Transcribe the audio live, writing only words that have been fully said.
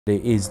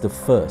It is the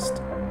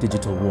first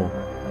digital war.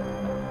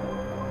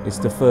 It's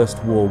the first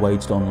war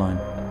waged online.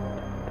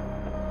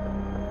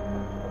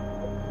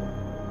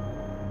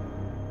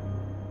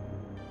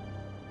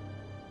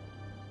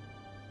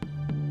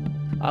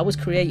 I was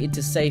created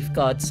to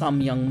safeguard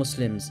some young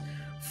Muslims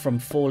from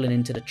falling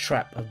into the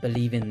trap of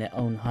believing their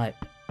own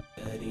hype.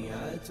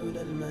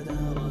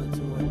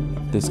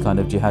 This kind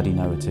of jihadi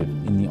narrative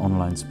in the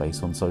online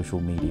space on social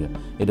media,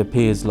 it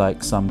appears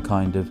like some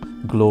kind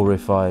of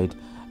glorified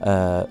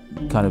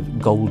kind of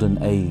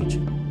golden age.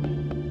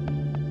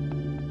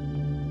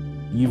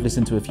 You've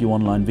listened to a few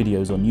online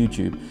videos on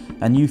YouTube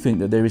and you think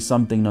that there is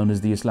something known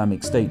as the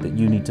Islamic State that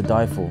you need to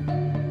die for.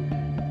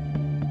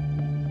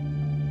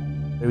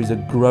 There is a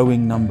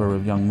growing number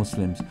of young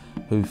Muslims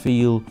who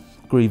feel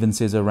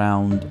grievances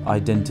around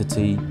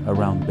identity,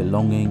 around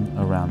belonging,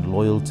 around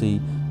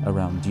loyalty,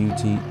 around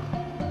duty.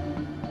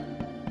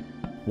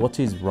 What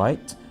is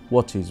right?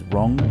 What is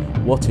wrong?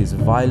 What is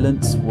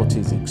violence? What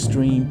is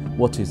extreme?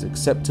 What is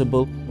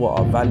acceptable? What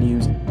are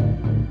values?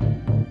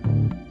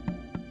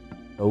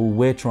 All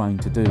we're trying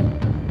to do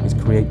is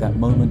create that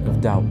moment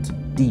of doubt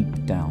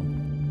deep down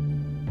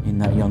in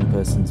that young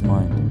person's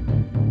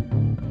mind.